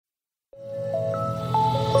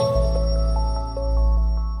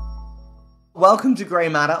Welcome to Grey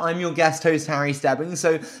Matter. I'm your guest host, Harry Stebbings.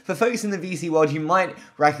 So, for folks in the VC world, you might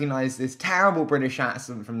recognise this terrible British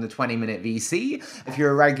accent from the 20-Minute VC. If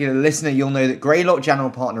you're a regular listener, you'll know that Greylock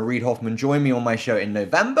general partner Reid Hoffman joined me on my show in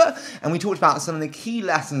November, and we talked about some of the key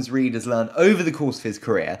lessons Reid has learned over the course of his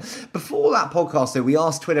career. Before that podcast, though, we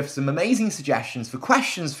asked Twitter for some amazing suggestions for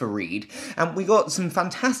questions for Reid, and we got some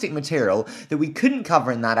fantastic material that we couldn't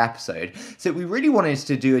cover in that episode. So, we really wanted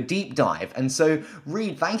to do a deep dive. And so,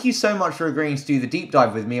 Reid, thank you so much for agreeing to do the deep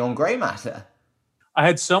dive with me on Grey Matter. I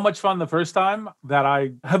had so much fun the first time that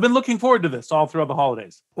I have been looking forward to this all throughout the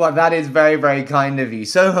holidays. Well, that is very, very kind of you.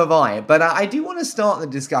 So have I. But I do want to start the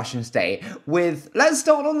discussion today with, let's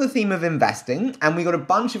start on the theme of investing. And we got a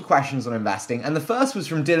bunch of questions on investing. And the first was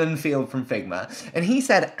from Dylan Field from Figma. And he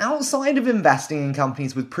said, outside of investing in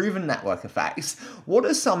companies with proven network effects, what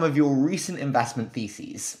are some of your recent investment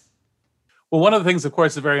theses? Well, one of the things, of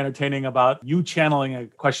course, is very entertaining about you channeling a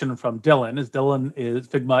question from Dylan is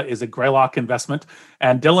Figma is a Greylock investment.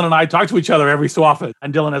 And Dylan and I talk to each other every so often.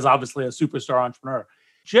 And Dylan is obviously a superstar entrepreneur.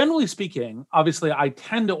 Generally speaking, obviously, I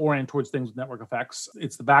tend to orient towards things with network effects.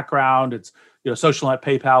 It's the background. It's, social net,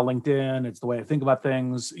 PayPal, LinkedIn. It's the way I think about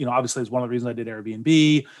things. Obviously, it's one of the reasons I did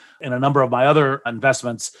Airbnb and a number of my other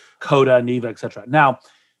investments, Coda, Neva, et cetera. Now,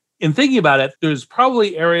 in thinking about it, there's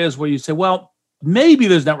probably areas where you say, well, maybe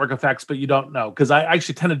there's network effects, but you don't know, because I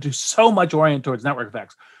actually tend to do so much orient towards network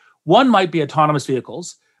effects. One might be autonomous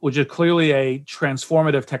vehicles, which is clearly a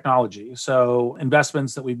transformative technology. So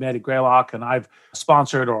investments that we've made at Greylock, and I've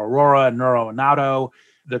sponsored, or Aurora and Neuro and Nauto,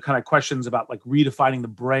 they're kind of questions about like redefining the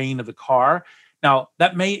brain of the car. Now,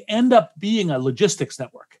 that may end up being a logistics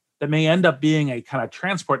network. That may end up being a kind of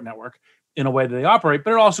transport network in a way that they operate,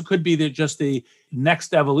 but it also could be just the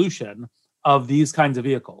next evolution of these kinds of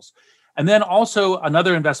vehicles. And then also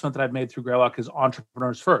another investment that I've made through Greylock is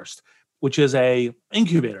Entrepreneurs First, which is a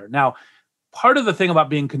incubator. Now, part of the thing about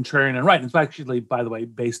being contrarian and right, and it's actually, by the way,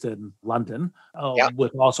 based in London,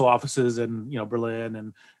 with also offices in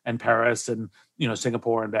Berlin and Paris and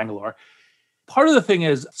Singapore and Bangalore. Part of the thing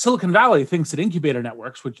is Silicon Valley thinks that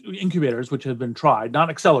incubators, which have been tried, not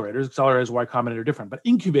accelerators, Y Combinator are different, but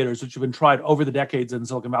incubators, which have been tried over the decades in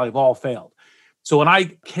Silicon Valley, have all failed. So when I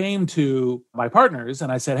came to my partners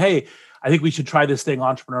and I said, hey, I think we should try this thing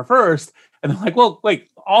Entrepreneur First. And they're like, well, wait,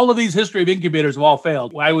 all of these history of incubators have all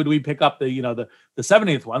failed. Why would we pick up the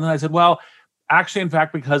 70th one? And I said, well, actually, in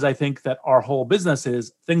fact, because I think that our whole business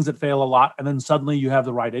is things that fail a lot. And then suddenly you have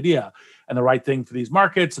the right idea and the right thing for these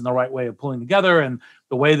markets and the right way of pulling together. And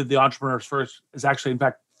the way that the Entrepreneurs First is actually, in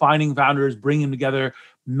fact, finding founders, bringing them together,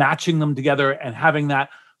 matching them together, and having that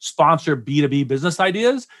sponsor B2B business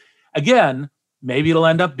ideas. Again, maybe it'll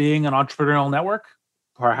end up being an entrepreneurial network,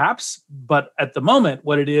 perhaps. But at the moment,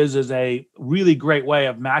 what it is a really great way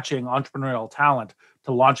of matching entrepreneurial talent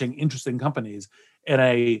to launching interesting companies in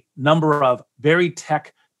a number of very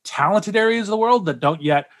tech talented areas of the world that don't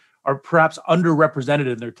yet are perhaps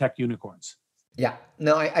underrepresented in their tech unicorns. Yeah,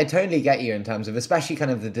 no, I totally get you in terms of especially kind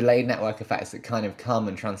of the delayed network effects that kind of come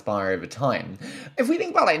and transpire over time. If we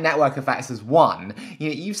think about like network effects as one,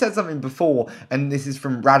 you've said something before, and this is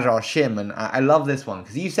from Rajar Shim, and I love this one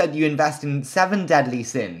because you said you invest in 7 deadly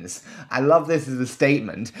sins. I love this as a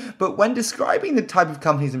statement, but when describing the type of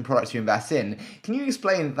companies and products you invest in, can you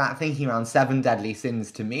explain that thinking around 7 deadly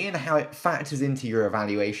sins to me and how it factors into your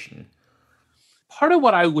evaluation? Part of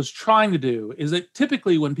what I was trying to do is that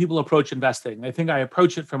typically when people approach investing, I think I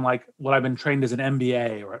approach it from like what I've been trained as an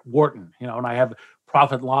MBA or at Wharton, and I have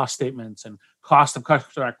profit and loss statements and cost of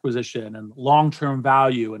customer acquisition and long-term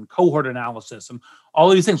value and cohort analysis and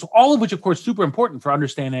all of these things, all of which, of course, super important for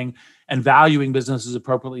understanding and valuing businesses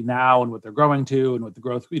appropriately now and what they're growing to and what the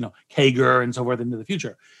growth, CAGR and so forth into the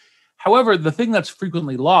future. However, the thing that's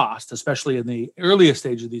frequently lost, especially in the earliest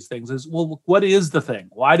stage of these things, is, well, what is the thing?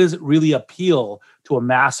 Why does it really appeal to a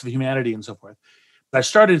mass of humanity and so forth? I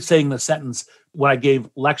started saying the sentence when I gave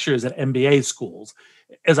lectures at MBA schools,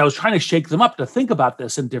 as I was trying to shake them up to think about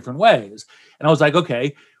this in different ways. And I was like,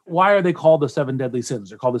 okay, why are they called the 7 deadly sins?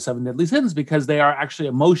 They're called the 7 deadly sins because they are actually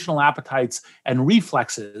emotional appetites and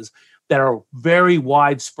reflexes that are very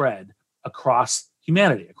widespread across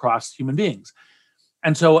humanity, across human beings.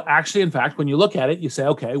 And so actually, in fact, when you look at it, you say,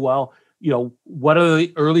 okay, well, what are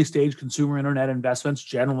the early stage consumer internet investments,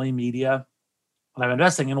 generally media, that I'm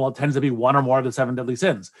investing in? Well, it tends to be one or more of the 7 deadly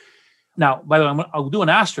sins. Now, by the way, I'll do an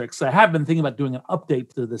asterisk. I have been thinking about doing an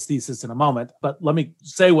update to this thesis in a moment, but let me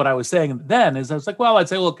say what I was saying then is I was like, well, I'd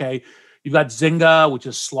say, okay, you've got Zynga, which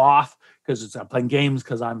is sloth, because I'm playing games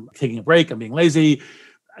because I'm taking a break, I'm being lazy.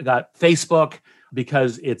 I got Facebook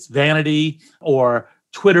because it's vanity, or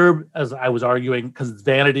Twitter, as I was arguing, because it's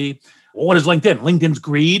vanity. Well, what is LinkedIn? LinkedIn's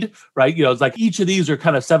greed, right? It's like each of these are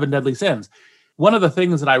kind of 7 deadly sins. One of the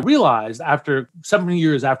things that I realized after 7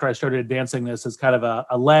 years after I started advancing this as kind of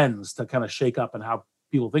a lens to kind of shake up and how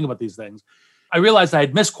people think about these things, I realized I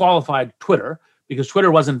had misqualified Twitter because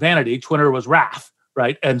Twitter wasn't vanity, Twitter was wrath,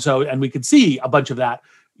 right? And we could see a bunch of that,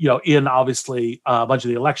 in obviously a bunch of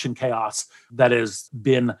the election chaos that has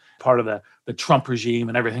been part of the Trump regime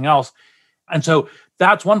and everything else. And so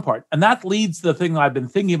that's one part. And that leads to the thing that I've been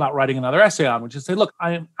thinking about writing another essay on, which is say, look,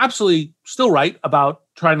 I am absolutely still right about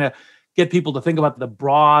trying to get people to think about the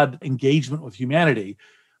broad engagement with humanity.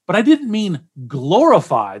 But I didn't mean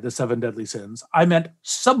glorify the 7 deadly sins. I meant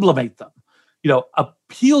sublimate them,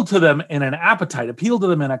 appeal to them in an appetite, appeal to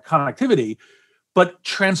them in a connectivity, but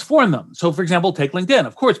transform them. So for example, take LinkedIn.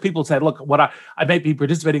 Of course, people said, look, what I might be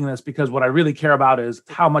participating in this because what I really care about is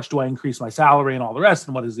how much do I increase my salary and all the rest,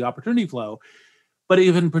 and what is the opportunity flow. But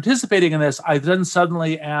even participating in this, I then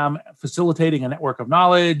suddenly am facilitating a network of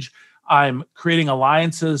knowledge. I'm creating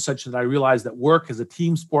alliances such that I realize that work is a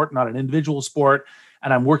team sport, not an individual sport.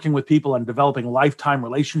 And I'm working with people and developing lifetime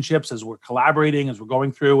relationships as we're collaborating, as we're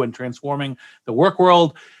going through and transforming the work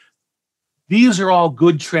world. These are all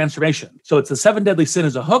good transformation. So it's the 7 deadly sin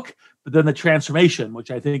as a hook, but then the transformation,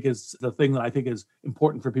 which I think is the thing that I think is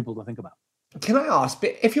important for people to think about. Can I ask,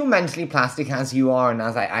 but if you're mentally plastic as you are, and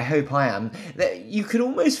as I hope I am, that you could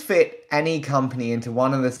almost fit any company into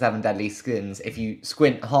one of the 7 deadly sins if you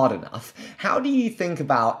squint hard enough. How do you think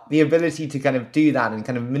about the ability to kind of do that and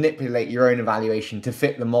kind of manipulate your own evaluation to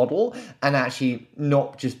fit the model and actually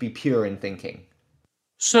not just be pure in thinking?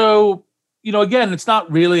 So, again, it's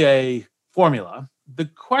not really a formula. The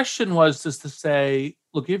question was just to say,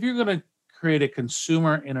 look, if you're going to create a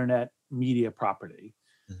consumer internet media property,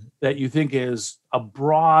 that you think is a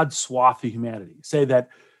broad swath of humanity. Say that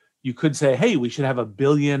you could say, hey, we should have 1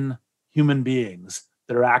 billion human beings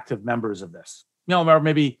that are active members of this. Or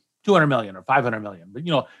maybe 200 million or 500 million,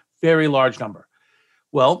 but, very large number.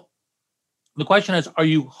 Well, the question is, are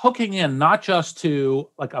you hooking in not just to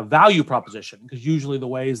like a value proposition? Because usually the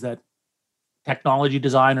ways that technology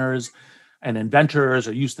designers and inventors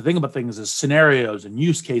are used to think about things as scenarios and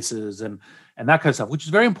use cases and that kind of stuff, which is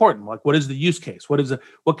very important. Like, what is the use case?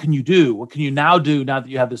 What can you do? What can you now do now that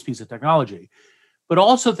you have this piece of technology? But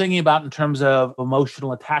also thinking about in terms of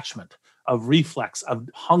emotional attachment, of reflex, of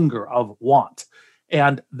hunger, of want.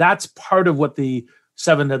 And that's part of what the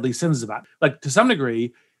 7 deadly sins is about. Like, to some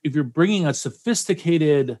degree, if you're bringing a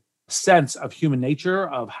sophisticated sense of human nature,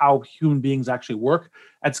 of how human beings actually work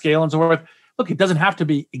at scale and so forth, look, it doesn't have to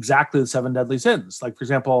be exactly the 7 deadly sins. Like, for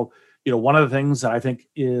example, one of the things that I think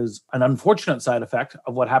is an unfortunate side effect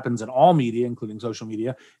of what happens in all media, including social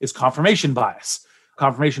media, is confirmation bias.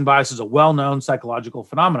 Confirmation bias is a well-known psychological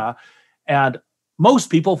phenomena, and most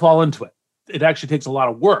people fall into it. It actually takes a lot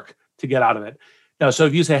of work to get out of it. Now, so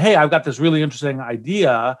if you say, hey, I've got this really interesting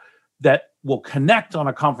idea that will connect on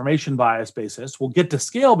a confirmation bias basis, we'll get to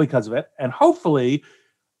scale because of it, and hopefully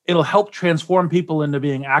it'll help transform people into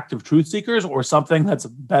being active truth seekers or something that's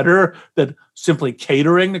better than simply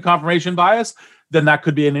catering to confirmation bias, then that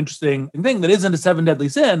could be an interesting thing that isn't a 7 deadly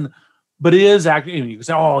sin, but it is actually, you can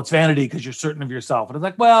say, oh, it's vanity because you're certain of yourself. And it's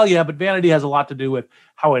like, well, yeah, but vanity has a lot to do with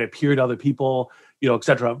how it appear to other people, et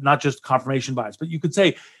cetera, not just confirmation bias. But you could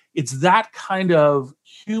say it's that kind of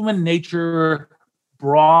human nature,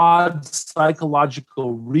 broad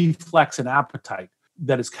psychological reflex and appetite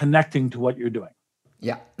that is connecting to what you're doing.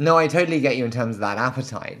 Yeah, no, I totally get you in terms of that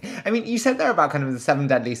appetite. I mean, you said there about kind of the 7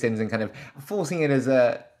 deadly sins and kind of forcing it as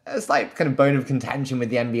a slight kind of bone of contention with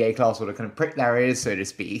the NBA class, or to kind of prick their ears, so to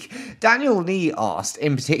speak. Daniel Lee asked,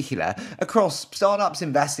 in particular, across startups,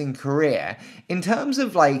 investing, career, in terms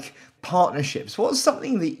of like partnerships, what's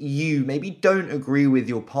something that you maybe don't agree with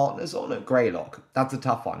your partners on at Greylock? That's a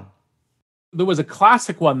tough one. There was a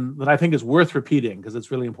classic one that I think is worth repeating because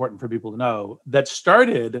it's really important for people to know, that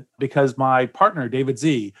started because my partner, David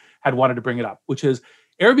Z, had wanted to bring it up, which is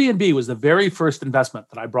Airbnb was the very first investment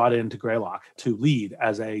that I brought into Greylock to lead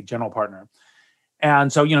as a general partner.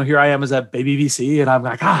 And so, here I am as a baby VC, and I'm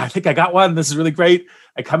like, I think I got one. This is really great.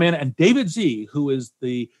 I come in, and David Z, who is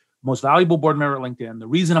the most valuable board member at LinkedIn, the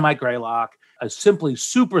reason I'm at Greylock, a simply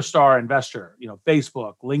superstar investor,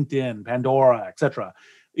 Facebook, LinkedIn, Pandora, et cetera.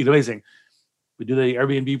 Amazing. We do the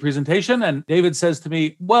Airbnb presentation, and David says to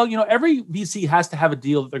me, well, every VC has to have a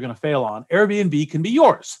deal that they're going to fail on. Airbnb can be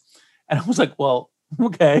yours. And I was like, well,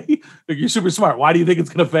 okay, you're super smart. Why do you think it's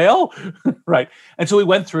going to fail? Right. And so we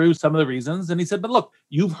went through some of the reasons, and he said, but look,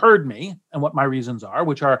 you've heard me and what my reasons are,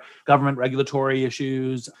 which are government regulatory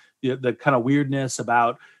issues, the kind of weirdness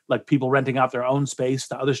about like people renting out their own space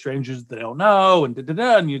to other strangers they don't know, and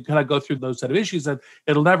and you kind of go through those set of issues that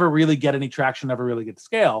it'll never really get any traction, never really get to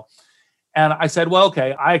scale. And I said, well,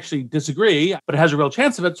 okay, I actually disagree, but it has a real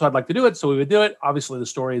chance of it, so I'd like to do it. So we would do it. Obviously, the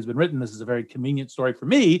story has been written. This is a very convenient story for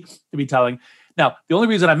me to be telling. Now, the only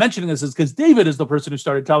reason I'm mentioning this is because David is the person who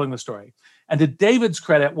started telling the story. And to David's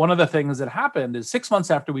credit, one of the things that happened is 6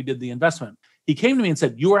 months after we did the investment, he came to me and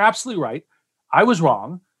said, you were absolutely right. I was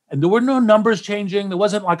wrong. And there were no numbers changing. There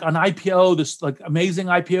wasn't like an IPO, this like amazing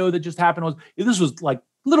IPO that just happened. This was like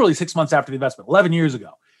literally 6 months after the investment, 11 years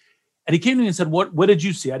ago. And he came to me and said, what did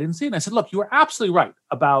you see? I didn't see it. And I said, look, you were absolutely right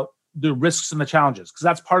about the risks and the challenges, because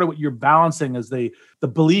that's part of what you're balancing is the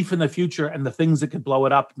belief in the future and the things that could blow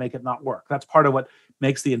it up, make it not work. That's part of what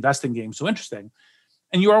makes the investing game so interesting.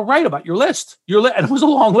 And you are right about your list. And it was a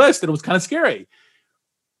long list and it was kind of scary.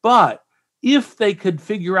 But if they could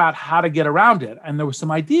figure out how to get around it, and there were some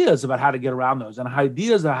ideas about how to get around those and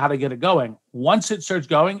ideas about how to get it going, once it starts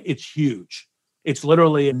going, it's huge. It's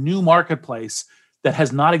literally a new marketplace that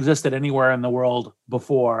has not existed anywhere in the world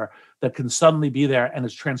before that can suddenly be there and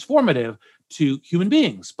is transformative to human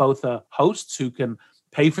beings, both the hosts who can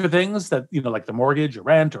pay for things that, like the mortgage or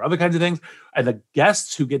rent or other kinds of things, and the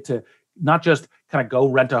guests who get to not just kind of go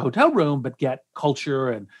rent a hotel room, but get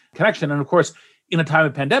culture and connection. And of course, in a time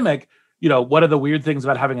of pandemic, one of the weird things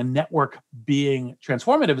about having a network being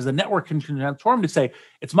transformative is the network can transform to say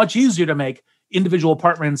it's much easier to make individual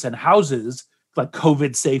apartments and houses like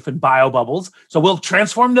COVID safe and bio bubbles. So we'll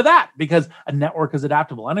transform to that because a network is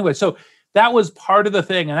adaptable. Anyway, so that was part of the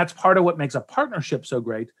thing. And that's part of what makes a partnership so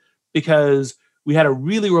great, because we had a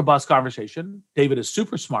really robust conversation. David is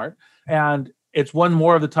super smart. And it's one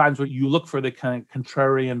more of the times where you look for the kind of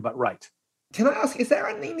contrarian, but right. Can I ask, is there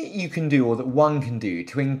anything that you can do or that one can do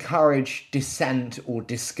to encourage dissent or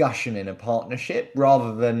discussion in a partnership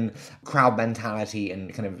rather than crowd mentality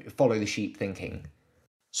and kind of follow the sheep thinking?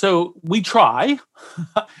 So we try.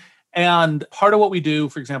 And part of what we do,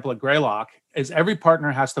 for example, at Greylock, is every partner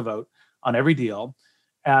has to vote on every deal.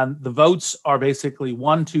 And the votes are basically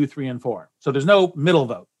 1, 2, 3, and 4. So there's no middle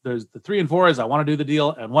vote. There's the 3 and 4 is I want to do the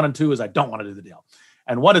deal, and 1 and 2 is I don't want to do the deal.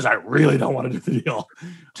 And 1 is I really don't want to do the deal.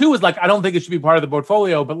 2 is like, I don't think it should be part of the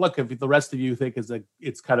portfolio, but look, if the rest of you think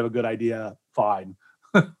it's kind of a good idea, fine.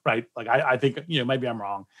 Right? Like I think, maybe I'm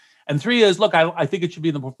wrong. And 3 is, look, I think it should be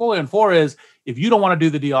in the portfolio. And 4 is, if you don't want to do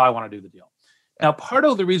the deal, I want to do the deal. Now, part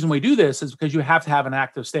of the reason we do this is because you have to have an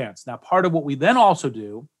active stance. Now, part of what we then also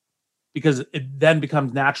do, because it then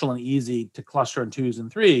becomes natural and easy to cluster in 2s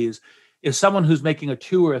and 3s, is someone who's making a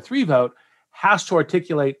 2 or a 3 vote has to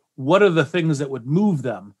articulate what are the things that would move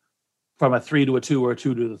them from a 3 to a 2 or a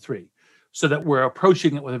 2 to the 3, so that we're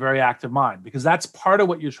approaching it with a very active mind, because that's part of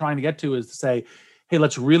what you're trying to get to, is to say, hey,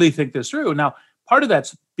 let's really think this through. Now, part of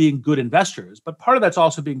that's being good investors, but part of that's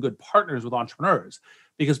also being good partners with entrepreneurs,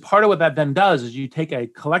 because part of what that then does is you take a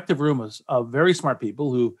collective room of very smart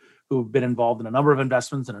people who've been involved in a number of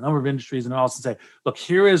investments in a number of industries, and also say, look,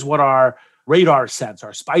 here is what our radar sense,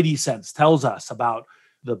 our spidey sense tells us about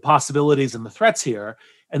the possibilities and the threats here,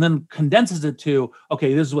 and then condenses it to,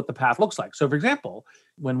 okay, this is what the path looks like. So for example,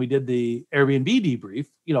 when we did the Airbnb debrief,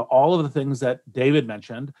 all of the things that David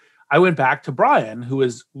mentioned, I went back to Brian, who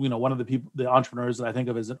is, one of the entrepreneurs that I think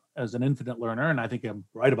of as an infinite learner, and I think I'm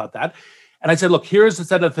right about that. And I said, look, here's a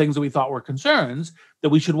set of things that we thought were concerns that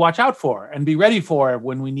we should watch out for and be ready for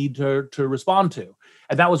when we need to respond to.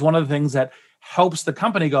 And that was one of the things that helps the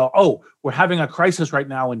company go, oh, we're having a crisis right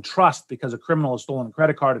now in trust because a criminal has stolen a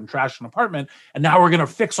credit card and trashed an apartment, and now we're going to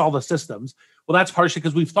fix all the systems. Well, that's partially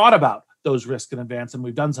because we've thought about those risks in advance and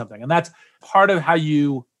we've done something. And that's part of how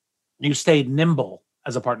you stayed nimble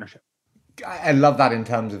as a partnership. I love that in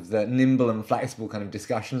terms of the nimble and flexible kind of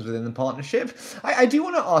discussions within the partnership. I do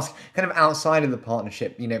want to ask, kind of outside of the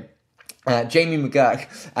partnership, Jamie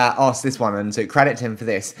McGurk asked this one, and so credit to him for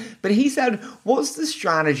this. But he said, what's the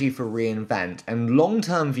strategy for reinvent and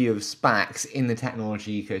long-term view of SPACs in the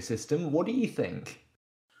technology ecosystem? What do you think?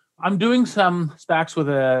 I'm doing some SPACs with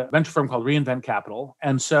a venture firm called Reinvent Capital.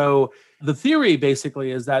 And so the theory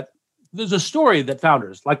basically is that there's a story that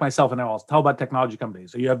founders like myself and all tell about technology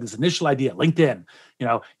companies. So you have this initial idea, LinkedIn,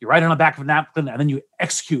 you write on the back of a napkin and then you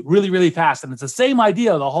execute really, really fast. And it's the same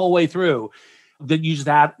idea the whole way through that you just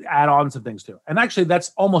add on some things to. And actually,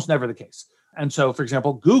 that's almost never the case. And so, for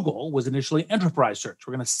example, Google was initially enterprise search.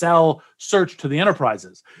 We're going to sell search to the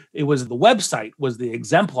enterprises. It was the website was the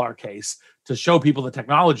exemplar case to show people the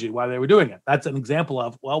technology while they were doing it. That's an example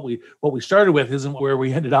of, what we started with isn't where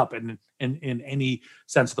we ended up in any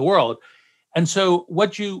sense of the world. And so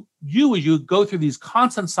what you do is you go through these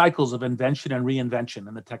constant cycles of invention and reinvention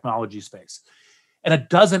in the technology space. And it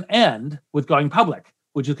doesn't end with going public.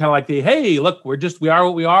 which is kind of like hey, look, we are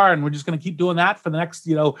what we are, and we're just going to keep doing that for the next,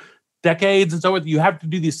 decades and so forth. You have to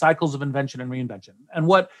do these cycles of invention and reinvention. And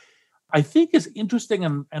what I think is interesting,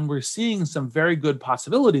 and we're seeing some very good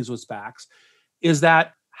possibilities with SPACs, is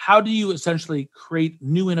that how do you essentially create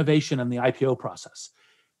new innovation in the IPO process,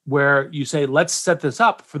 where you say, let's set this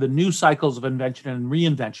up for the new cycles of invention and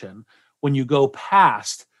reinvention when you go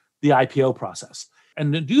past the IPO process.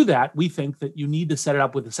 And to do that, we think that you need to set it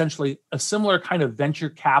up with essentially a similar kind of venture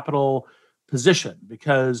capital position,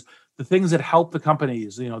 because the things that help the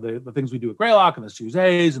companies, the things we do at Greylock and the Series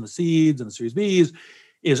A's and the seeds and the Series B's,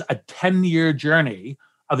 is a 10-year journey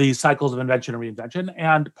of these cycles of invention and reinvention.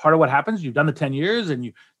 And part of what happens, you've done the 10 years and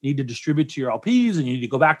you need to distribute to your LPs and you need to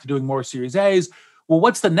go back to doing more Series A's. Well,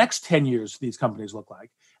 what's the next 10 years for these companies look like?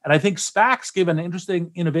 And I think SPACs give an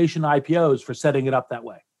interesting innovation IPOs for setting it up that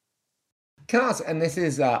way. Can I ask, and this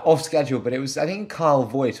is off schedule, but it was, I think Kyle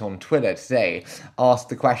Voigt on Twitter today asked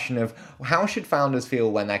the question of how should founders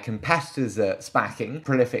feel when their competitors are SPACing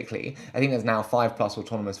prolifically? I think there's now 5+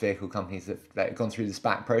 autonomous vehicle companies that have gone through the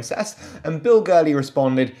SPAC process. And Bill Gurley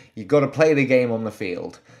responded, you've got to play the game on the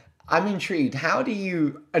field. I'm intrigued. How do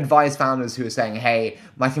you advise founders who are saying, hey,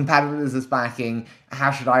 my competitors are SPACing,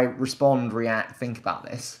 how should I respond, react, think about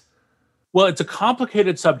this? Well, it's a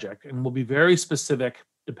complicated subject and will be very specific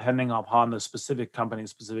depending upon the specific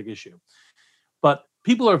company's specific issue. But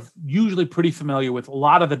people are usually pretty familiar with a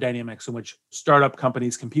lot of the dynamics in which startup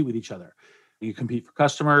companies compete with each other. You compete for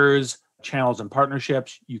customers, channels and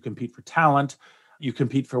partnerships. You compete for talent. You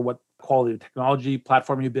compete for what quality of technology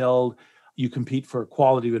platform you build. You compete for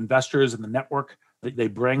quality of investors and the network that they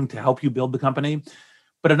bring to help you build the company.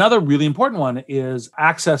 But another really important one is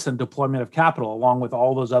access and deployment of capital, along with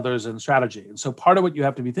all those others in strategy. And so part of what you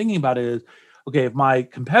have to be thinking about is, okay, if my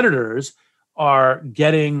competitors are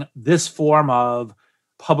getting this form of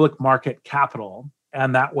public market capital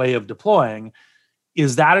and that way of deploying,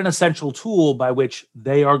 is that an essential tool by which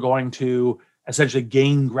they are going to essentially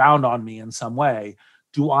gain ground on me in some way?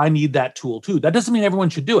 Do I need that tool too? That doesn't mean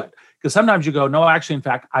everyone should do it, because sometimes you go, no, actually, in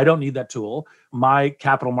fact, I don't need that tool. My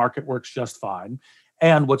capital market works just fine.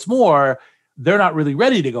 And what's more, they're not really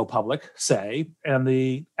ready to go public, say, and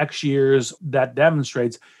the X years that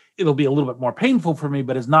demonstrates it'll be a little bit more painful for me,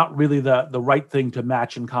 but it's not really the right thing to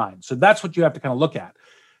match in kind. So that's what you have to kind of look at.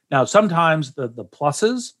 Now, sometimes the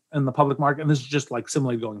pluses in the public market, and this is just like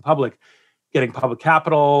similarly going public, getting public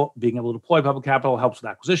capital, being able to deploy public capital helps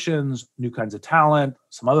with acquisitions, new kinds of talent,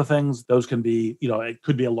 some other things. Those can be, it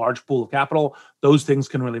could be a large pool of capital. Those things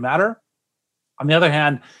can really matter. On the other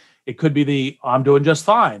hand, it could be I'm doing just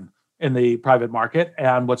fine in the private market.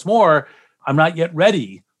 And what's more, I'm not yet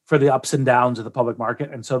ready for the ups and downs of the public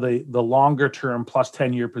market. And so the longer term plus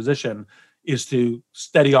 10-year position is to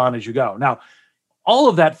steady on as you go. Now, all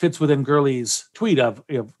of that fits within Gurley's tweet of,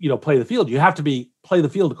 play the field. You have to play the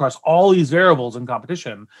field across all these variables in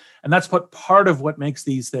competition. And that's part of what makes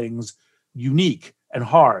these things unique and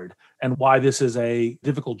hard, and why this is a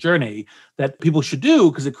difficult journey that people should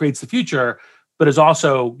do, because it creates the future, but is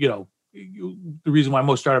also, the reason why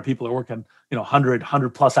most startup people are working,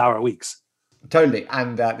 100 plus hour weeks. Totally,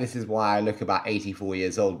 and this is why I look about 84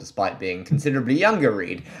 years old, despite being considerably younger,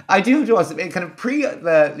 Reid. I do have to ask, kind of pre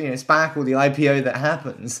the SPAC or the IPO that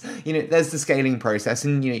happens, there's the scaling process,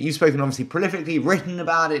 and you've spoken obviously prolifically, written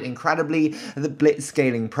about it incredibly, the blitz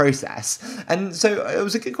scaling process. And so it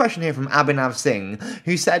was a good question here from Abhinav Singh,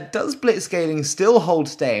 who said, does blitz scaling still hold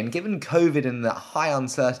today? And given COVID and the high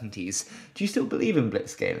uncertainties, do you still believe in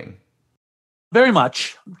blitz scaling? Very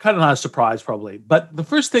much, kind of not a surprise probably. But the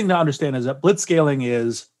first thing to understand is that blitzscaling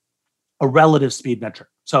is a relative speed metric.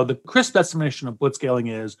 So the crisp estimation of blitzscaling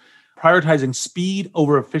is prioritizing speed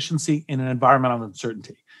over efficiency in an environment of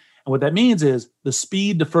uncertainty. And what that means is the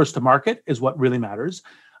speed to first to market is what really matters.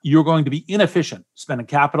 You're going to be inefficient, spending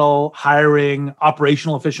capital, hiring,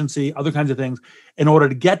 operational efficiency, other kinds of things in order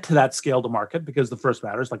to get to that scale to market, because the first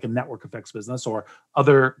matters, like a network effects business or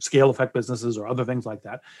other scale effect businesses or other things like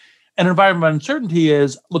that. And environment of uncertainty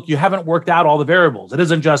is, look, you haven't worked out all the variables. It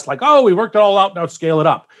isn't just like, oh, we worked it all out, now scale it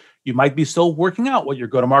up. You might be still working out what your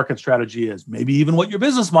go-to-market strategy is, maybe even what your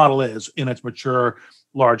business model is in its mature,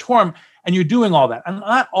 large form, and you're doing all that. And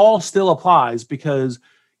that all still applies, because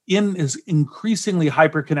in this increasingly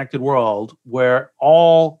hyper-connected world where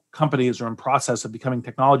all companies are in process of becoming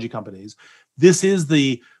technology companies, this is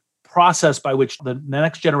the process by which the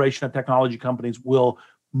next generation of technology companies will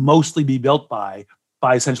mostly be built by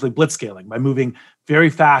essentially blitzscaling, by moving very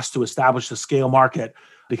fast to establish a scale market,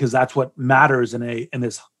 because that's what matters in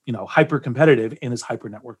this hyper competitive, in this hyper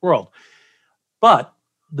network world. But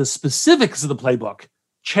the specifics of the playbook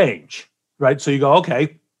change, right? So you go,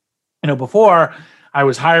 okay, before I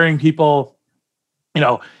was hiring people,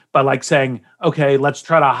 by like saying, okay, let's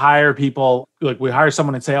try to hire people. Like we hire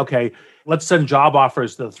someone and say, okay, let's send job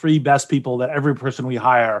offers to the 3 best people that every person we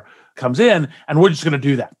hire comes in, and we're just going to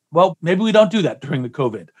do that. Well, maybe we don't do that during the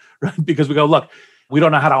COVID, right? Because we go, look, we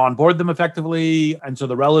don't know how to onboard them effectively. And so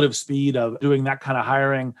the relative speed of doing that kind of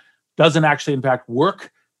hiring doesn't actually, in fact,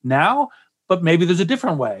 work now, but maybe there's a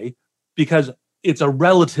different way because it's a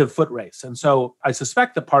relative foot race. And so I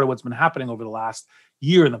suspect that part of what's been happening over the last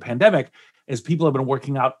year in the pandemic is people have been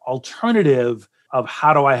working out alternative of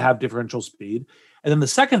how do I have differential speed. And then the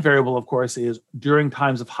second variable, of course, is during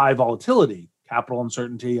times of high volatility, capital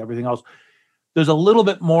uncertainty, everything else, there's a little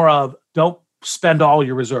bit more of don't spend all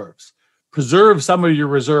your reserves. Preserve some of your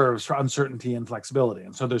reserves for uncertainty and flexibility.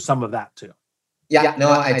 And so there's some of that too. Yeah,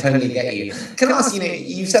 no, I totally get you. Can I ask,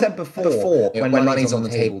 you said before, when money's on the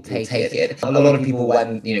table, take it. A lot of people,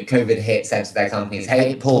 when, COVID hit, said to their companies,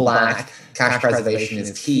 hey, pull back, cash preservation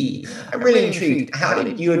is key. I'm really intrigued. How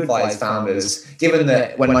did you advise founders, given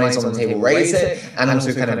that when money's on the table, raise it, and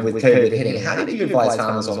also kind of with COVID hitting, how did you advise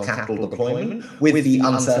founders on capital deployment with the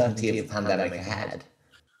uncertainty of the pandemic ahead?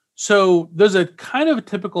 So there's a kind of a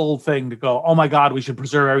typical thing to go, oh my God, we should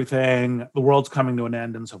preserve everything. The world's coming to an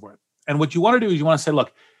end and so forth. And what you want to do is you want to say,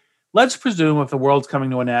 look, let's presume if the world's coming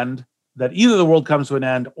to an end, that either the world comes to an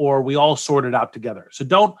end or we all sort it out together. So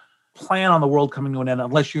don't plan on the world coming to an end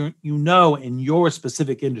unless you know in your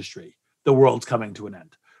specific industry, the world's coming to an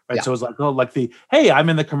end. Right. Yeah. So it's like, hey, I'm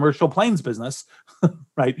in the commercial planes business,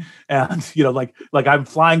 right? And, like I'm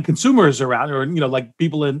flying consumers around or, like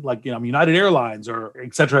people in United Airlines or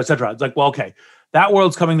et cetera, et cetera. It's like, well, okay, that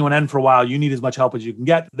world's coming to an end for a while. You need as much help as you can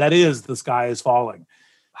get. That is, the sky is falling.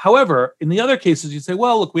 However, in the other cases, you say,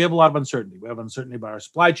 well, look, we have a lot of uncertainty. We have uncertainty about our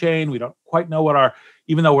supply chain. We don't quite know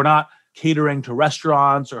even though we're not catering to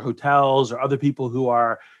restaurants or hotels or other people who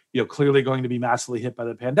are, clearly going to be massively hit by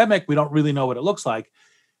the pandemic, we don't really know what it looks like.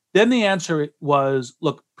 Then the answer was,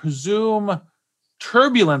 look, presume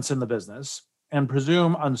turbulence in the business and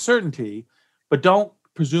presume uncertainty, but don't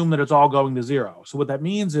presume that it's all going to zero. So what that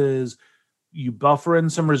means is you buffer in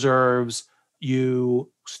some reserves,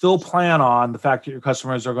 you still plan on the fact that your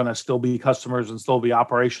customers are going to still be customers and still be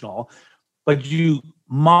operational, but you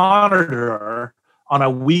monitor on a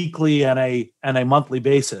weekly and a monthly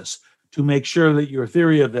basis to make sure that your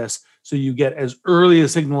theory of this, so you get as early a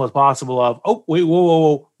signal as possible of, oh, wait,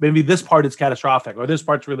 whoa, maybe this part is catastrophic or this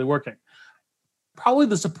part's really working. Probably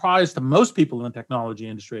the surprise to most people in the technology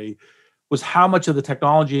industry was how much of the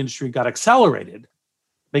technology industry got accelerated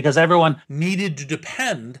because everyone needed to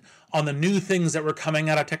depend on the new things that were coming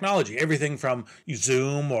out of technology, everything from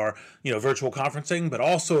Zoom or virtual conferencing, but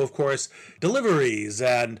also, of course, deliveries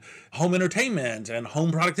and home entertainment and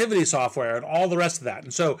home productivity software and all the rest of that.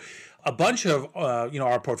 And so a bunch of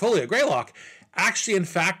our portfolio, Greylock, actually, in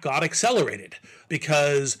fact, got accelerated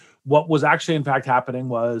because what was actually, in fact, happening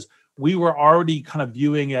was we were already kind of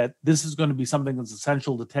viewing it, this is going to be something that's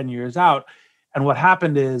essential to 10 years out. And what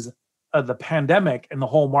happened is the pandemic and the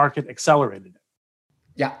whole market accelerated it.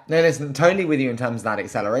 Yeah, no, listen, totally with you in terms of that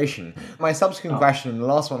acceleration. My subsequent question, and the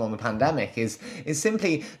last one on the pandemic, is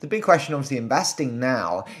simply the big question, obviously, investing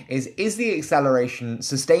now is the acceleration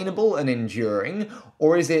sustainable and enduring,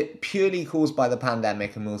 or is it purely caused by the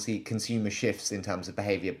pandemic and we'll see consumer shifts in terms of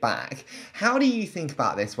behavior back? How do you think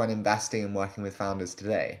about this when investing and working with founders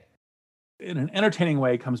today? In an entertaining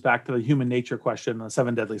way, it comes back to the human nature question, the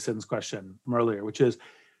 7 deadly sins question from earlier, which is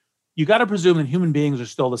you got to presume that human beings are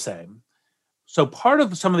still the same. So part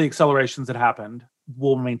of some of the accelerations that happened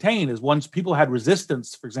will maintain is once people had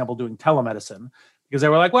resistance, for example, doing telemedicine, because they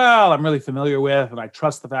were like, well, I'm really familiar with, and I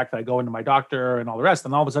trust the fact that I go into my doctor and all the rest.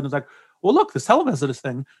 And all of a sudden it's like, well, look, this telemedicine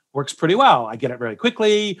thing works pretty well. I get it very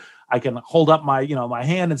quickly. I can hold up my, my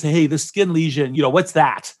hand and say, hey, this skin lesion, what's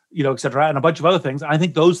that, et cetera, and a bunch of other things. And I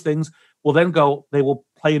think those things will then they will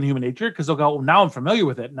play in human nature because they'll go, well, now I'm familiar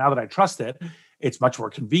with it. Now that I trust it, it's much more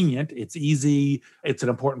convenient. It's easy. It's an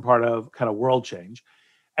important part of kind of world change.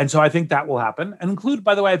 And so I think that will happen. And include,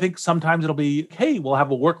 by the way, I think sometimes it'll be, hey, we'll have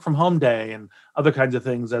a work from home day and other kinds of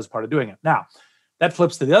things as part of doing it. Now, that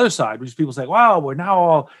flips to the other side, which is people say, wow, we're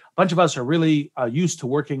now a bunch of us are really used to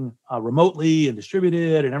working remotely and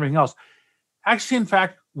distributed and everything else. Actually, in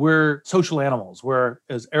fact, we're social animals. We're,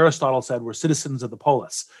 as Aristotle said, we're citizens of the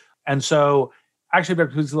polis. And so actually,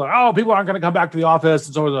 people are like, oh, people aren't going to come back to the office.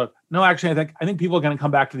 And so no, actually, I think people are going to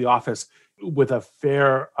come back to the office with a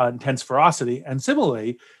fair, intense ferocity. And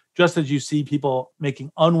similarly, just as you see people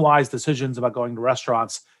making unwise decisions about going to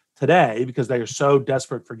restaurants today because they are so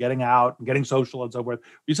desperate for getting out and getting social and so forth.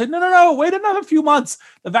 You say, no, wait another few months.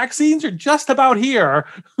 The vaccines are just about here,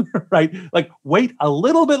 right? Like wait a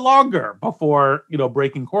little bit longer before,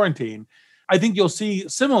 breaking quarantine. I think you'll see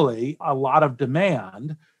similarly a lot of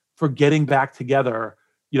demand for getting back together,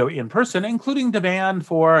 in person, including demand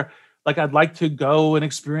for like, I'd like to go and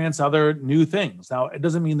experience other new things. Now, it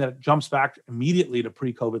doesn't mean that it jumps back immediately to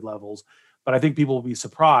pre-COVID levels, but I think people will be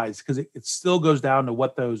surprised because it still goes down to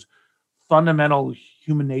what those fundamental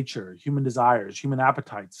human nature, human desires, human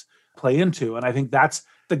appetites play into. And I think that's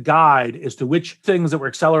the guide as to which things that were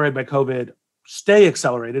accelerated by COVID stay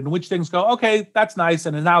accelerated and which things go, okay, that's nice.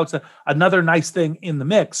 And now it's another nice thing in the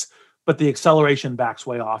mix, but the acceleration backs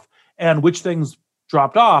way off. And which things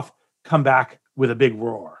dropped off come back with a big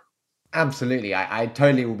roar. Absolutely. I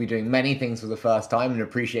totally will be doing many things for the first time and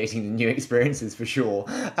appreciating the new experiences for sure.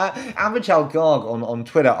 Abichal Garg on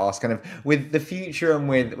Twitter asked, kind of, with the future and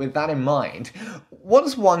with that in mind,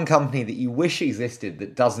 what's one company that you wish existed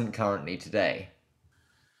that doesn't currently today?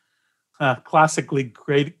 Classically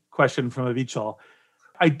great question from Abichal.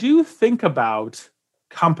 I do think about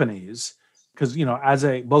companies because, as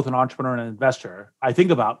both an entrepreneur and an investor, I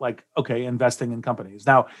think about investing in companies.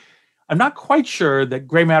 Now, I'm not quite sure that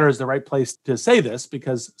gray matter is the right place to say this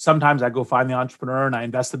because sometimes I go find the entrepreneur and I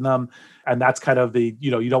invest in them. And that's kind of the,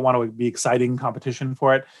 you don't want to be exciting competition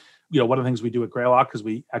for it. One of the things we do at Greylock is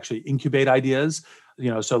we actually incubate ideas,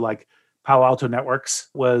 so like Palo Alto Networks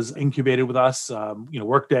was incubated with us.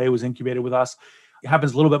 Workday was incubated with us. It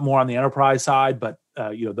happens a little bit more on the enterprise side, but,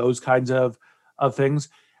 those kinds of things.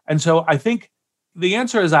 And so I think the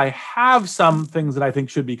answer is I have some things that I think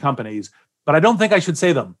should be companies, but I don't think I should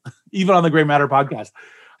say them, even on the Gray Matter podcast.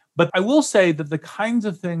 But I will say that the kinds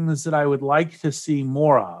of things that I would like to see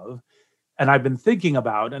more of, and I've been thinking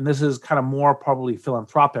about, and this is kind of more probably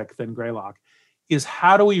philanthropic than Greylock, is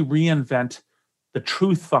how do we reinvent the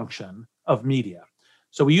truth function of media?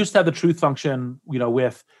 So we used to have the truth function,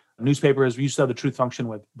 with newspapers. We used to have the truth function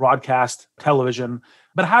with broadcast television.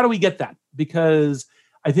 But how do we get that? Because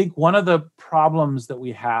I think one of the problems that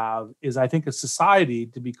we have is I think a society,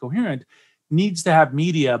 to be coherent, needs to have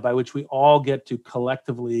media by which we all get to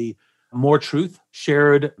collectively more truth,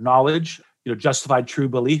 shared knowledge, justified true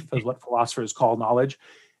belief is what philosophers call knowledge.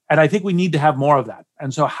 And I think we need to have more of that.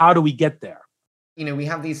 And so how do we get there? We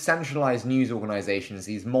have these centralized news organizations,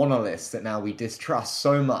 these monoliths that now we distrust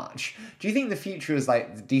so much. Do you think the future is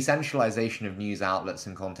like the decentralization of news outlets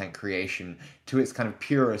and content creation to its kind of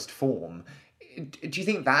purest form? Do you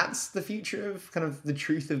think that's the future of kind of the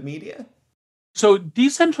truth of media? So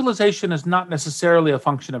decentralization is not necessarily a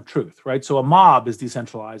function of truth, right? So a mob is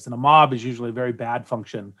decentralized, and a mob is usually a very bad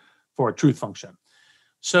function for a truth function.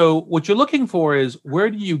 So what you're looking for is where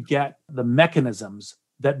do you get the mechanisms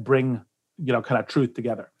that bring, kind of truth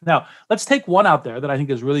together? Now, let's take one out there that I think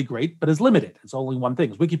is really great, but is limited. It's only one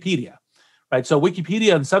thing. It's Wikipedia, right? So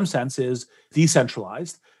Wikipedia in some sense is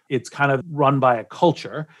decentralized. It's kind of run by a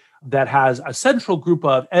culture that has a central group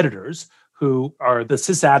of editors who are the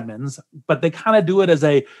sysadmins, but they kind of do it as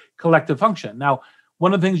a collective function. Now,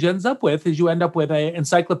 one of the things you end up with is you end up with an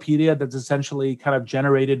encyclopedia that's essentially kind of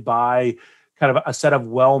generated by kind of a set of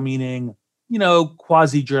well-meaning,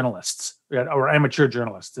 quasi-journalists or amateur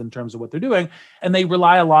journalists in terms of what they're doing. And they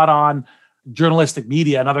rely a lot on journalistic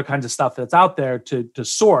media and other kinds of stuff that's out there to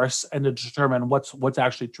source and to determine what's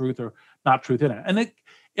actually truth or not truth in it.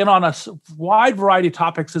 And on a wide variety of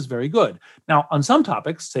topics is very good. Now, on some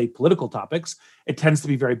topics, say political topics, it tends to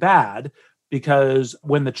be very bad because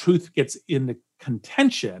when the truth gets into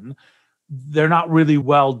contention, they're not really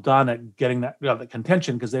well done at getting that the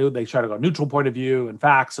contention because they try to go neutral point of view and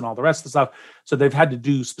facts and all the rest of the stuff. So they've had to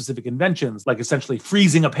do specific inventions, like essentially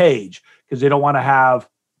freezing a page because they don't want to have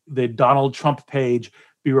the Donald Trump page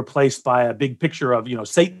be replaced by a big picture of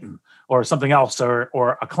Satan or something else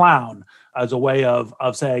or a clown as a way of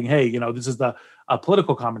saying, hey, this is a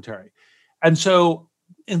political commentary. And so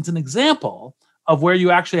it's an example of where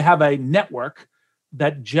you actually have a network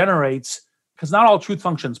that generates, because not all truth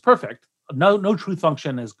function is perfect. No truth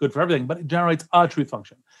function is good for everything, but it generates a truth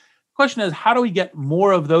function. The question is, how do we get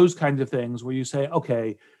more of those kinds of things where you say,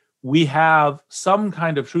 okay, we have some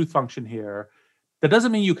kind of truth function here. That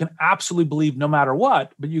doesn't mean you can absolutely believe no matter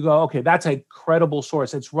what, but you go, okay, that's a credible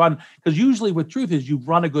source. It's run, because usually with truth is you've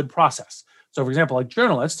run a good process. So for example, like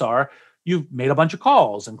journalists you've made a bunch of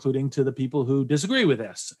calls, including to the people who disagree with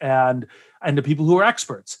this and to people who are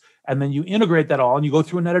experts. And then you integrate that all and you go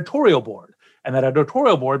through an editorial board. And that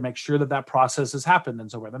editorial board makes sure that process has happened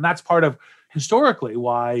and so forth. And that's part of historically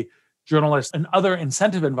why journalists and other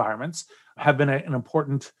incentive environments have been an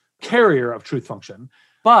important carrier of truth function.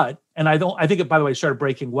 But, and I think it, by the way, started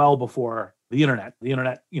breaking well before the internet. The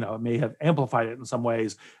internet, it may have amplified it in some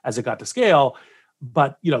ways as it got to scale.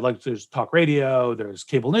 But, like there's talk radio, there's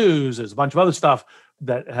cable news, there's a bunch of other stuff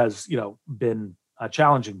that has, been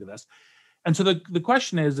challenging to this. And so the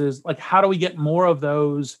question is like, how do we get more of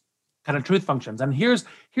those kind of truth functions? And here's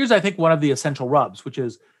I think one of the essential rubs, which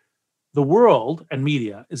is the world and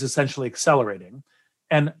media is essentially accelerating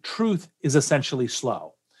and truth is essentially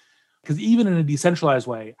slow. Because even in a decentralized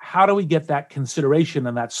way, how do we get that consideration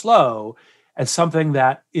and that slow as something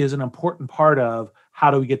that is an important part of how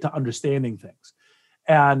do we get to understanding things?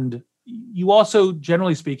 And you also,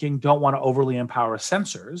 generally speaking, don't want to overly empower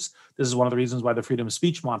censors. This is one of the reasons why the freedom of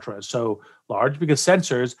speech mantra is so large, because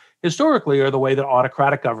censors historically are the way that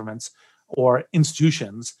autocratic governments or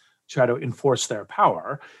institutions try to enforce their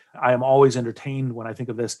power. I am always entertained when I think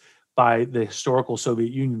of this by the historical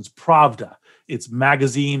Soviet Union's Pravda, its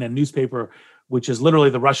magazine and newspaper, which is literally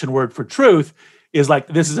the Russian word for truth, is like,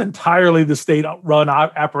 this is entirely the state-run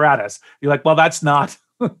apparatus. You're like, well, that's not,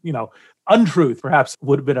 untruth perhaps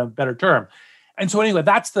would have been a better term. And so anyway,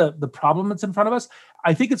 that's the problem that's in front of us.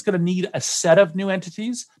 I think it's going to need a set of new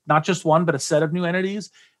entities, not just one, but a set of new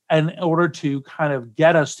entities in order to kind of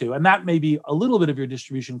get us to, and that may be a little bit of your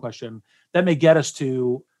distribution question, that may get us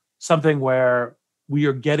to something where we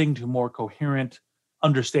are getting to more coherent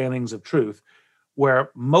understandings of truth,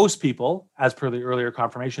 where most people, as per the earlier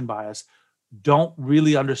confirmation bias, don't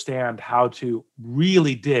really understand how to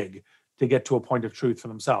really dig to get to a point of truth for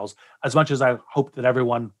themselves, as much as I hope that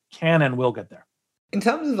everyone can and will get there. In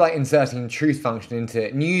terms of like inserting truth function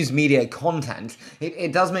into news media content,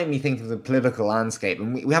 it does make me think of the political landscape.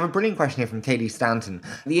 And we have a brilliant question here from Katie Stanton.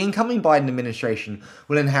 The incoming Biden administration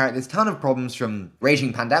will inherit this ton of problems from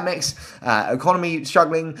raging pandemics, economy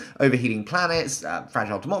struggling, overheating planets,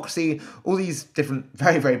 fragile democracy, all these different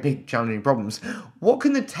very, very big challenging problems. What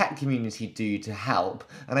can the tech community do to help?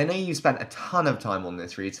 And I know you spent a ton of time on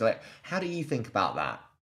this, Reid, so how do you think about that?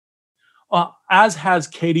 As has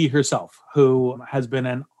Katie herself, who has been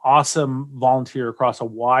an awesome volunteer across a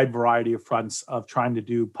wide variety of fronts of trying to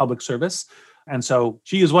do public service. And so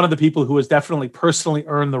she is one of the people who has definitely personally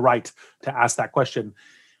earned the right to ask that question.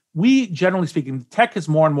 We, generally speaking, tech is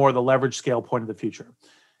more and more the leverage scale point of the future.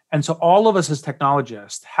 And so all of us as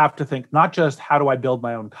technologists have to think not just how do I build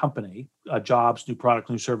my own company, jobs, new products,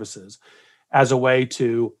 new services, as a way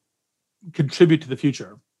to contribute to the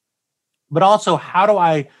future, but also how do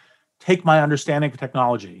I take my understanding of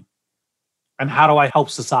technology and how do I help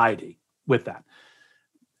society with that?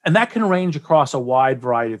 And that can range across a wide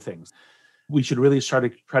variety of things. We should really try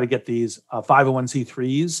to get these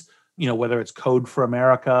 501c3s, whether it's Code for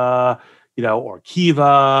America, or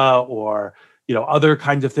Kiva, or, other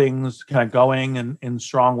kinds of things kind of going in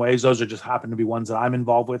strong ways. Those are just happen to be ones that I'm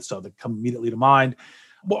involved with, so they come immediately to mind.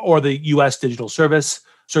 Or the U.S. Digital Service,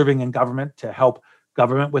 serving in government to help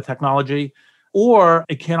government with technology. Or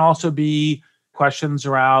it can also be questions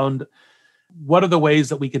around what are the ways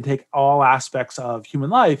that we can take all aspects of human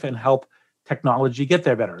life and help technology get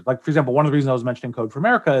there better. Like, for example, one of the reasons I was mentioning Code for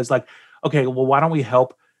America is like, okay, well, why don't we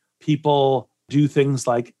help people do things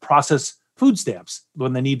like process food stamps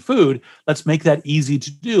when they need food? Let's make that easy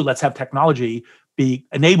to do. Let's have technology be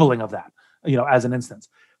enabling of that, as an instance.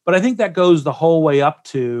 But I think that goes the whole way up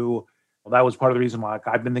to, well, that was part of the reason why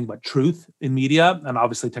I've been thinking about truth in media. And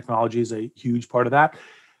obviously technology is a huge part of that.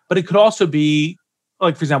 But it could also be,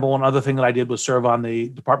 like, for example, one other thing that I did was serve on the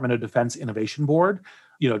Department of Defense Innovation Board,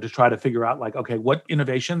 to try to figure out like, okay, what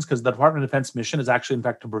innovations, because the Department of Defense mission is actually, in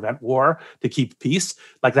fact, to prevent war, to keep peace.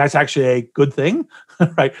 Like, that's actually a good thing,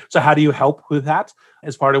 right? So how do you help with that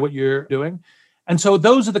as part of what you're doing? And so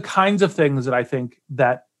those are the kinds of things that I think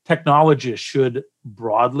that technologists should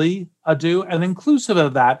broadly do. And inclusive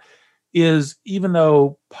of that is, even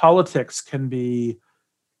though politics can be,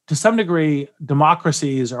 to some degree,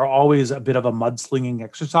 democracies are always a bit of a mudslinging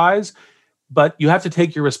exercise, but you have to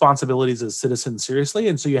take your responsibilities as citizens seriously.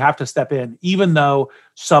 And so you have to step in, even though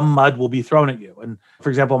some mud will be thrown at you. And for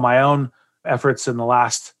example, my own efforts in the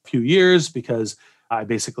last few years, because I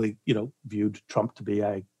basically, viewed Trump to be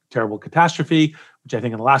a terrible catastrophe, which I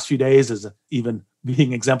think in the last few days is even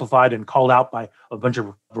being exemplified and called out by a bunch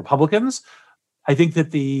of Republicans. I think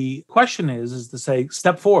that the question is to say,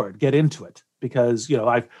 step forward, get into it. Because,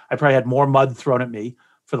 I probably had more mud thrown at me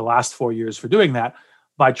for the last 4 years for doing that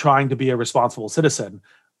by trying to be a responsible citizen,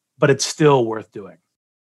 but it's still worth doing.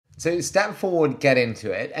 So step forward, get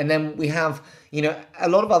into it. And then we have, a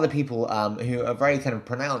lot of other people who are very kind of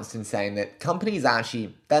pronounced in saying that companies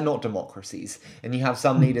actually, they're not democracies. And you have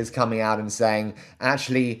some leaders coming out and saying,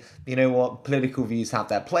 actually, you know what, political views have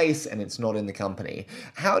their place and it's not in the company.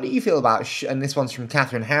 How do you feel about, and this one's from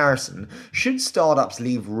Catherine Harrison, should startups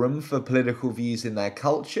leave room for political views in their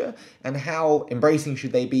culture? And how embracing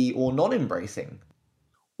should they be or non-embracing?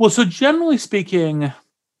 Well, so generally speaking,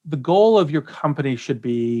 the goal of your company should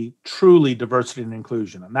be truly diversity and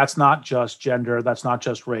inclusion. And that's not just gender, that's not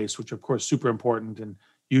just race, which of course super important and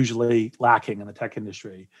usually lacking in the tech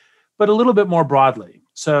industry, but a little bit more broadly.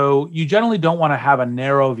 So you generally don't want to have a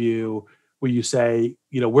narrow view where you say,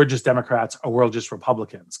 we're just Democrats or we're just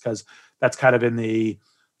Republicans, because that's kind of in the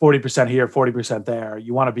 40% here, 40% there.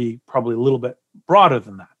 You want to be probably a little bit broader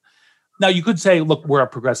than that. Now, you could say, look, we're a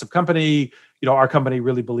progressive company. Our company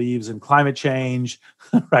really believes in climate change,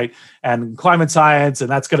 right? And climate science, and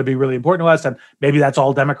that's going to be really important to us. And maybe that's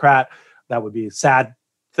all Democrat. That would be a sad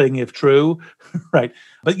thing if true, right?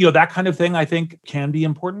 But, that kind of thing, I think, can be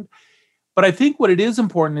important. But I think what it is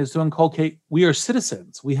important is to inculcate we are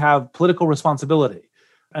citizens. We have political responsibility.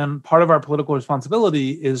 And part of our political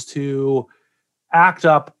responsibility is to act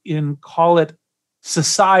up in, call it,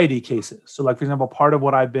 society cases. So, like, for example, part of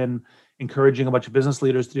what I've been encouraging a bunch of business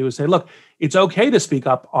leaders to do is say, look, it's okay to speak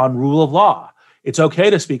up on rule of law. It's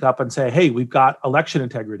okay to speak up and say, hey, we've got election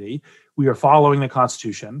integrity. We are following the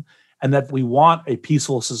Constitution, and that we want a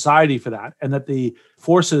peaceful society for that. And that the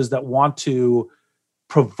forces that want to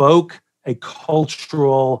provoke a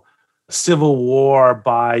cultural civil war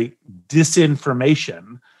by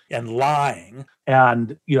disinformation and lying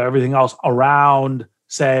and everything else around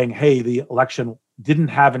saying, hey, the election didn't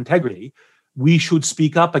have integrity, we should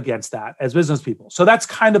speak up against that as business people. So that's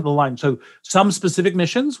kind of the line. So some specific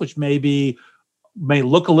missions, which may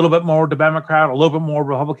look a little bit more Democrat, a little bit more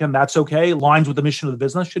Republican, that's okay. Lines with the mission of the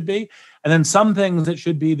business should be. And then some things that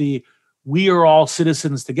should be we are all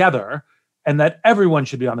citizens together, and that everyone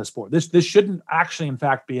should be on this board. This shouldn't actually, in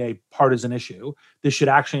fact, be a partisan issue. This should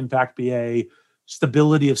actually, in fact, be a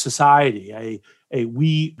stability of society, a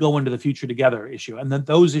we go into the future together issue. And then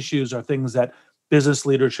those issues are things that business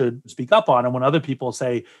leaders should speak up on. And when other people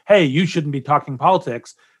say, hey, you shouldn't be talking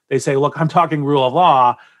politics, they say, look, I'm talking rule of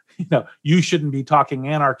law. You shouldn't be talking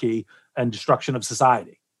anarchy and destruction of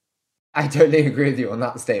society. I totally agree with you on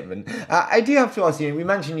that statement. I do have to ask you, we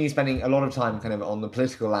mentioned you spending a lot of time kind of on the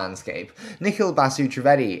political landscape. Nikhil Basu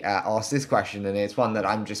Trivedi asked this question, and it's one that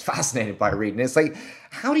I'm just fascinated by reading. It's like,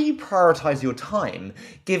 how do you prioritize your time,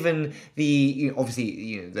 given the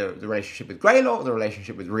relationship with Greylock, the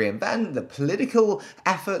relationship with Reinvent, the political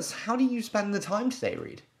efforts? How do you spend the time today,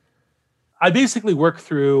 Reid? I basically work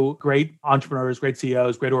through great entrepreneurs, great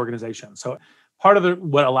CEOs, great organizations. So part of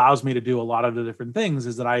what allows me to do a lot of the different things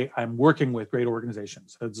is that I'm working with great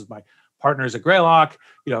organizations. So this is my partners at Greylock,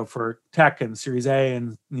 for tech and Series A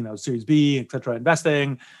and, Series B, et cetera,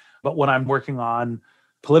 investing. But when I'm working on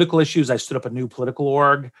political issues, I stood up a new political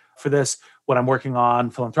org for this. When I'm working on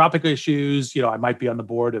philanthropic issues, I might be on the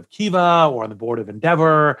board of Kiva or on the board of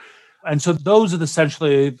Endeavor. And so those are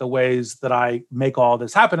essentially the ways that I make all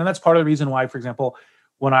this happen. And that's part of the reason why, for example,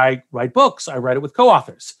 when I write books, I write it with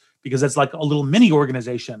co-authors, because it's like a little mini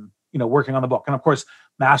organization, working on the book. And of course,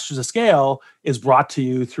 Masters of Scale is brought to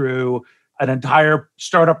you through an entire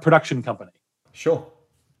startup production company. Sure.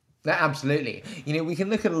 No, absolutely. We can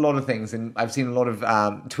look at a lot of things, and I've seen a lot of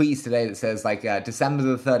tweets today that says like December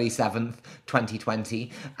the 37th,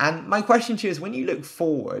 2020. And my question to you is, when you look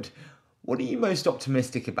forward, what are you most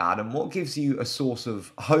optimistic about, and what gives you a source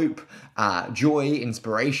of hope, joy,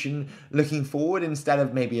 inspiration looking forward, instead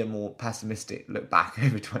of maybe a more pessimistic look back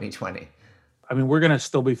over 2020? I mean, we're going to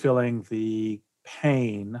still be feeling the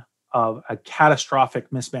pain of a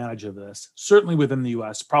catastrophic mismanagement of this, certainly within the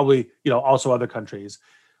US, probably, also other countries.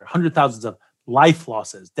 Hundreds of thousands of life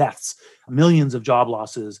losses, deaths, millions of job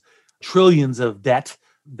losses, trillions of debt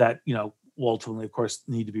that, will ultimately, of course,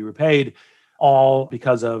 need to be repaid, all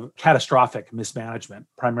because of catastrophic mismanagement,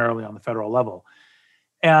 primarily on the federal level.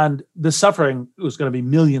 And the suffering was going to be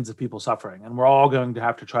millions of people suffering, and we're all going to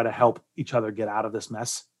have to try to help each other get out of this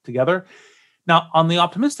mess together. Now, on the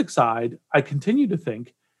optimistic side, I continue to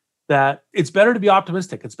think that it's better to be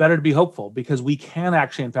optimistic. It's better to be hopeful, because we can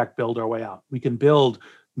actually, in fact, build our way out. We can build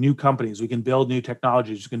new companies. We can build new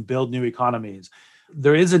technologies. We can build new economies.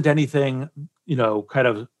 There isn't anything, kind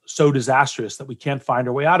of so disastrous that we can't find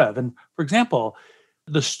our way out of. And for example,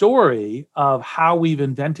 the story of how we've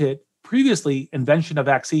invented, previously, invention of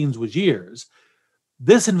vaccines was years.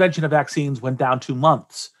 This invention of vaccines went down to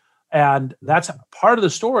months. And that's part of the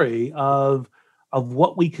story of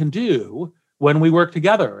what we can do when we work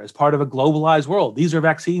together as part of a globalized world. These are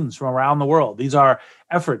vaccines from around the world. These are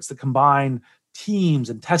efforts that combine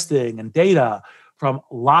teams and testing and data from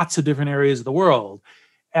lots of different areas of the world.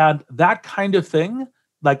 And that kind of thing,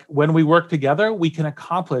 like when we work together, we can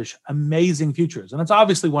accomplish amazing futures. And it's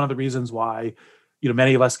obviously one of the reasons why,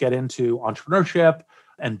 many of us get into entrepreneurship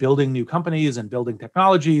and building new companies and building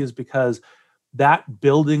technologies, because that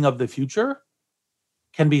building of the future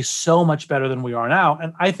can be so much better than we are now.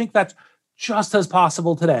 And I think that's just as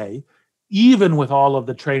possible today, even with all of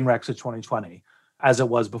the train wrecks of 2020, as it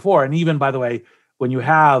was before. And even, by the way, when you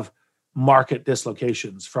have market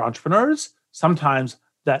dislocations for entrepreneurs, sometimes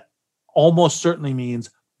that almost certainly means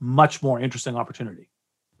much more interesting opportunity.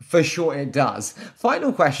 For sure it does.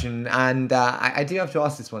 Final question, and I do have to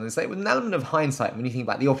ask this one. It's like with an element of hindsight when you think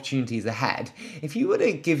about the opportunities ahead. If you were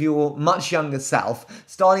to give your much younger self,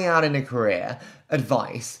 starting out in a career,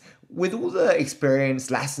 advice, with all the experience,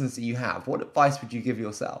 lessons that you have, what advice would you give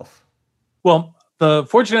yourself? Well, the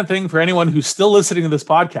fortunate thing for anyone who's still listening to this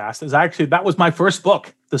podcast is actually that was my first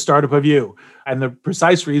book, The Startup of You. And the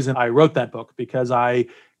precise reason I wrote that book, because I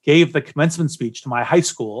gave the commencement speech to my high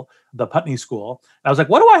school, the Putney School. And I was like,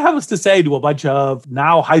 what do I have to say to a bunch of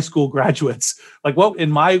now high school graduates? Like, what in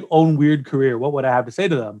my own weird career, what would I have to say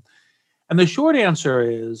to them? And the short answer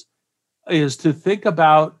is to think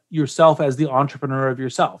about yourself as the entrepreneur of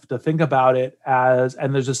yourself, to think about it as,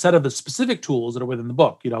 and there's a set of the specific tools that are within the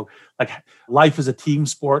book, like life is a team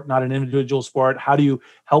sport, not an individual sport. How do you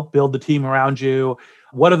help build the team around you?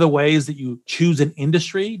 What are the ways that you choose an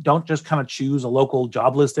industry? Don't just kind of choose a local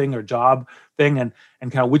job listing or job thing and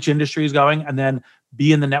kind of which industry is going, and then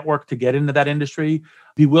be in the network to get into that industry.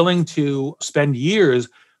 Be willing to spend years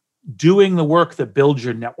doing the work that builds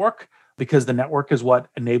your network, because the network is what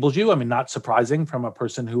enables you. I mean, not surprising from a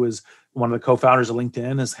person who is one of the co-founders of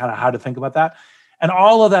LinkedIn, is kind of how to think about that. And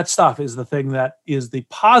all of that stuff is the thing that is the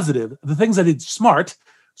positive, the things I did smart.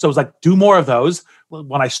 So it was like, do more of those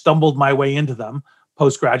when I stumbled my way into them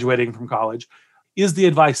post-graduating from college, is the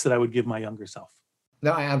advice that I would give my younger self.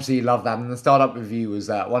 No, I absolutely love that. And the startup review was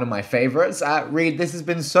one of my favorites. Reid, this has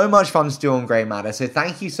been so much fun to do on Grey Matter. So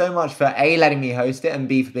thank you so much for A, letting me host it, and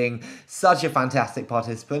B, for being such a fantastic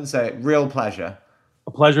participant. So real pleasure.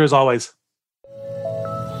 A pleasure as always.